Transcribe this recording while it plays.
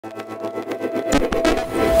What's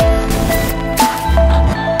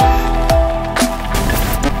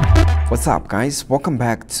up guys, welcome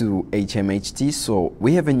back to HMHT. So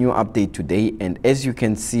we have a new update today, and as you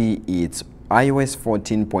can see, it's iOS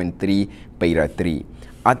 14.3 beta 3.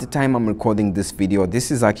 At the time I'm recording this video,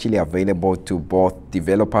 this is actually available to both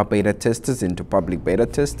developer beta testers and to public beta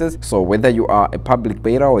testers. So whether you are a public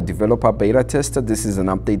beta or developer beta tester, this is an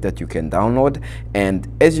update that you can download. And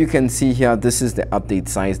as you can see here, this is the update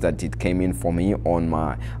size that it came in for me on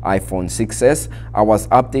my iPhone 6s. I was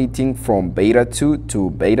updating from beta 2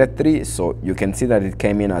 to beta 3, so you can see that it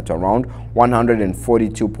came in at around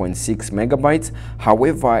 142.6 megabytes.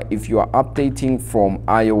 However, if you are updating from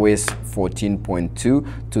iOS 14.2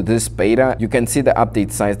 to this beta, you can see the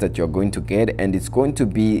update size that you're going to get, and it's going to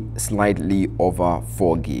be slightly over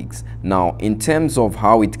 4 gigs. Now, in terms of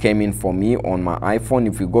how it came in for me on my iPhone,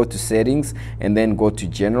 if you go to settings and then go to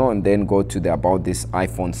general and then go to the about this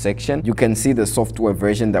iPhone section, you can see the software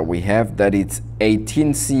version that we have, that it's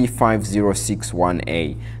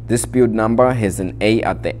 18C5061A. This build number has an A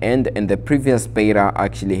at the end, and the previous beta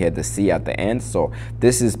actually had the C at the end. So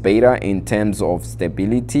this is beta in terms of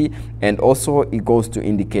stability, and also it goes to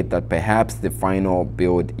indicate that perhaps the final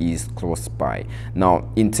build is close by. Now,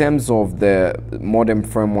 in terms of the modem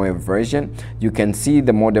firmware version, you can see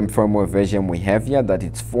the modem firmware version we have here, that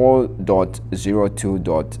it's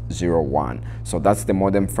 4.02.01. So that's the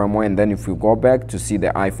modem firmware. And then if we go back to see the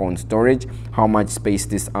iPhone storage, how much space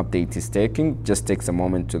this update is taking, just takes a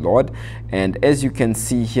moment to load. And as you can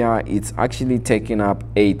see here, it's actually taking up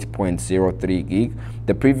 8.03 gig.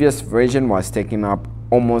 The previous version was taking up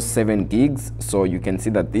almost 7 gigs, so you can see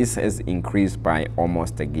that this has increased by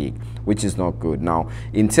almost a gig, which is not good. Now,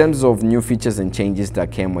 in terms of new features and changes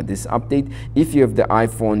that came with this update, if you have the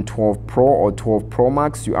iPhone 12 Pro or 12 Pro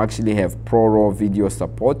Max, you actually have ProRAW video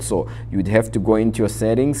support. So you'd have to go into your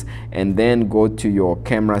settings and then go to your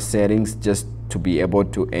camera settings just to be able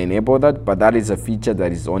to enable that, but that is a feature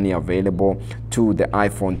that is only available to the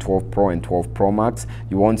iPhone 12 Pro and 12 Pro Max.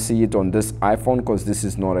 You won't see it on this iPhone because this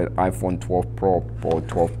is not an iPhone 12 Pro or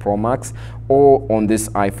 12 Pro Max, or on this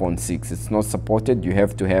iPhone 6. It's not supported. You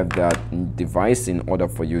have to have that device in order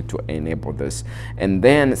for you to enable this. And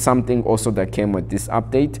then something also that came with this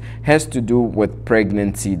update has to do with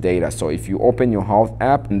pregnancy data. So if you open your health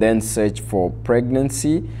app and then search for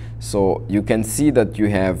pregnancy, so you can see that you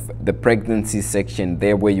have the pregnancy section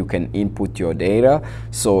there where you can input your data.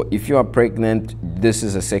 So if you are pregnant, this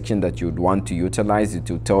is a section that you'd want to utilize. It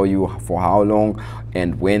will tell you for how long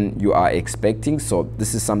and when you are expecting. So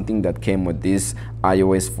this is something that came with this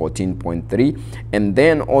iOS 14.3. And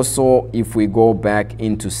then also, if we go back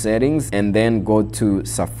into settings and then go to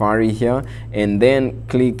Safari here and then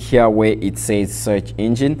click here where it says search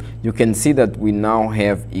engine, you can see that we now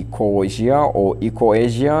have Ecosia or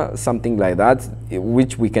Ecoasia, something like that,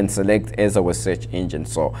 which we can select as our search engine.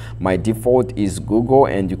 So my default is Google,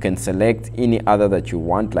 and you can select any other that you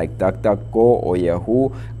want, like DuckDuckGo or Yahoo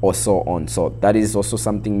or so on. So that is also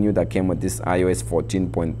something new that came with this iOS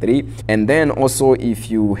 14.3. And then also,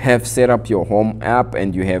 if you have set up your home app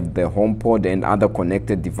and you have the HomePod and other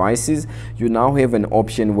connected devices, you now have an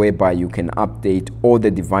option whereby you can update all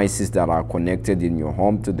the devices that are connected in your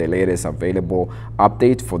home to the latest available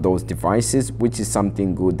update for those devices, which is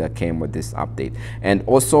something good that came with this update. And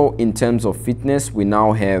also, in terms of fitness, we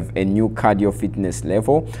now have a new cardio fitness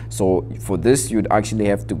level. So for this, you'd actually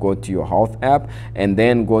have to go to your health app and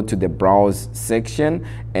then go to the browse section,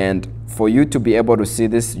 and for you to be able to see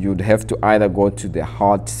this, you'd have to either go to the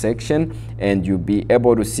heart section and you'll be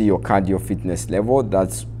able to see your cardio fitness level.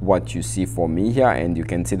 That's what you see for me here, and you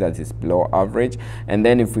can see that it's below average. And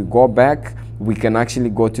then if we go back, we can actually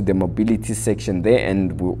go to the mobility section there,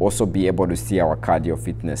 and we'll also be able to see our cardio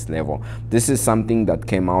fitness level. This is something that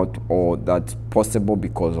came out, or that's possible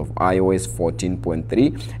because of iOS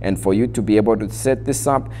 14.3. And for you to be able to set this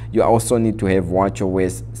up, you also need to have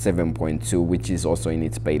watchOS 7.2, which is also in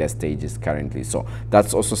its beta stages currently. So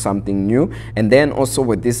that's also something new. And then also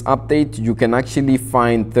with this update, you can actually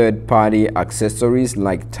find third-party accessories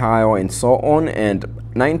like tile and so on. And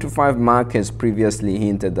 9to5Mac has previously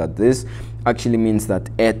hinted that this actually means that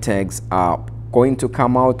AirTags are going to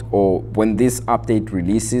come out, or when this update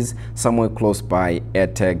releases somewhere close by,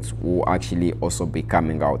 AirTags will actually also be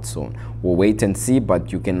coming out soon. we'll wait and see,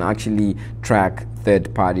 but you can actually track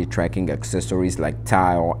third-party tracking accessories like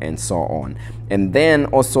tile and so on. And then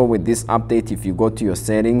also with this update, if you go to your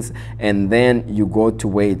settings and then you go to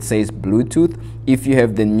where it says Bluetooth, if you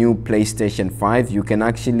have the new PlayStation 5, you can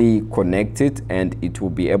actually connect it and it will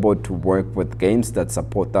be able to work with games that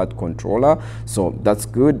support that controller. So that's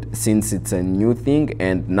good since it's a new thing,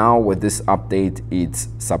 and now with this update it's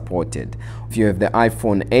supported. If you have the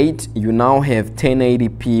iPhone 8, you now have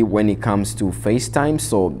 1080p when it comes to FaceTime,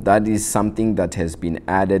 so that is something that has been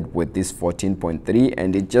added with this 14.3,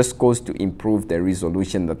 and it just goes to improve the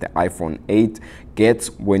resolution that the iPhone 8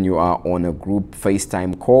 gets when you are on a group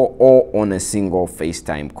FaceTime call or on a single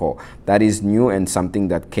FaceTime call. That is new and something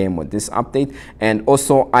that came with this update. And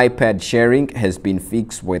also iPad sharing has been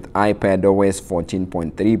fixed with iPadOS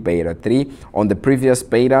 14.3 beta 3. On the previous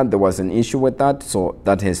beta there was an issue with that, so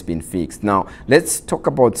that has been fixed. Now let's talk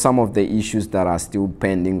about some of the issues that are still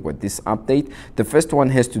pending with this update. The first one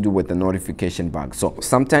has to do with the notification bug. So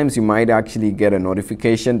sometimes you might actually get a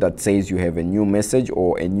notification that says you have a new message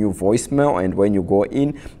or a new voicemail, and when you go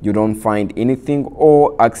in you don't find anything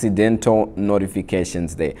or accidental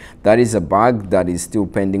notifications there. That is a bug that is still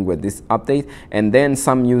pending with this update. And then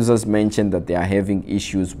some users mentioned that they are having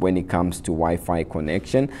issues when it comes to Wi-Fi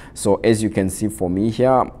connection. So as you can see for me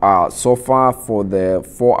here, so far for the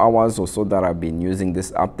 4 hours or so that I've been using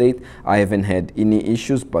this update, I haven't had any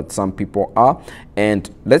issues, but some people are. And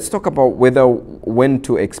let's talk about when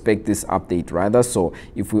to expect this update rather. So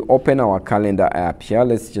if we open our calendar app here,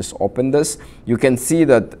 let's just open this. You can see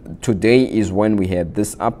that today is when we had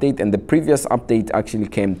this update, and the previous update actually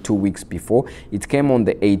came 2 weeks before. It came on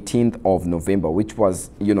the 18th of November, which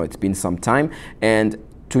was, you know, it's been some time. And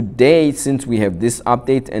today, since we have this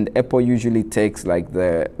update and Apple usually takes like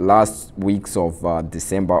the last weeks of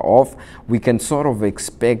December off, we can sort of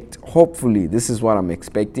expect, hopefully, this is what I'm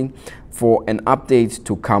expecting, for an update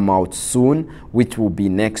to come out soon, which will be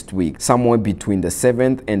next week, somewhere between the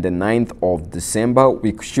 7th and the 9th of December.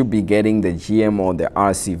 We should be getting the GM or the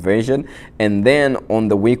RC version, and then on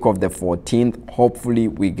the week of the 14th, hopefully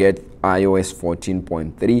we get iOS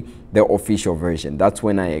 14.3, the official version. That's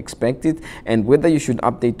when I expect it. And whether you should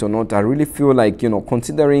update or not, I really feel like, you know,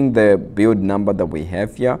 considering the build number that we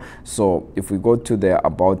have here, so if we go to the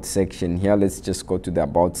about section here, let's just go to the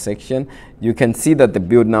about section, you can see that the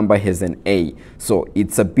build number has an A, so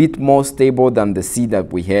it's a bit more stable than the C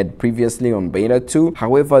that we had previously on beta 2.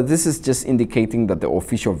 However, this is just indicating that the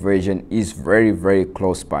official version is very, very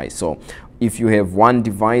close by. So if you have one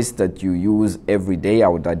device that you use every day, I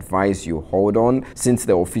would advise you hold on, since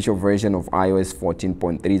the official version of iOS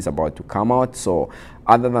 14.3 is about to come out. So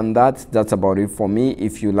other than that, that's about it for me.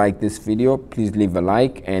 If you like this video, please leave a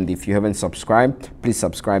like, and if you haven't subscribed, please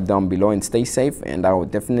subscribe down below and stay safe, and I will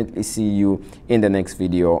definitely see you in the next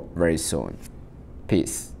video very soon.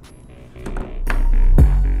 Peace.